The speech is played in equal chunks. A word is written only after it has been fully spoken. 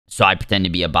So I pretend to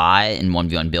be a bot in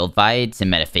 1v1 build fights and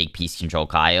met a fake peace control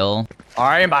Kyle.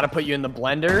 Alright, I'm about to put you in the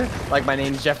blender. Like my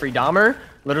name's Jeffrey Dahmer.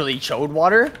 Literally chode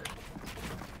water.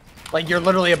 Like you're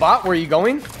literally a bot. Where are you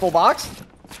going? Full box.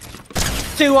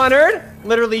 200.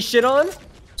 Literally shit on.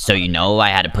 So you know I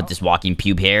had to put this walking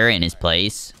pube hair in his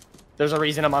place. There's a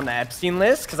reason I'm on the Epstein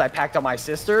list. Because I packed out my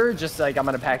sister. Just like I'm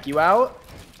going to pack you out.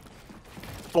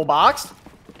 Full box.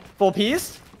 Full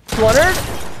piece. 200.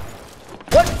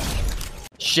 What?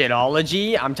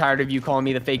 Shitology. I'm tired of you calling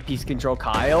me the fake peace control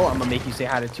Kyle. I'm gonna make you say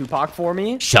hi to Tupac for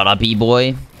me. Shut up,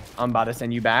 E-boy. I'm about to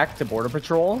send you back to Border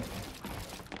Patrol.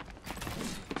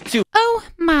 Oh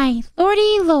my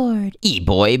lordy lord.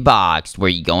 E-boy boxed. Where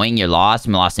you going? You're lost.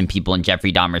 I'm lost in people in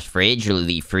Jeffrey Dahmer's fridge. You're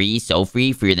literally free. So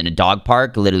free. Freer than a dog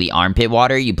park. Literally armpit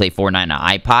water. You play Fortnite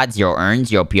on iPod. 0 earns.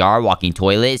 0 PR. Walking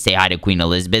toilet. Say hi to Queen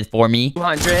Elizabeth for me.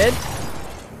 200.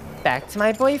 Back to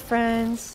my boyfriends.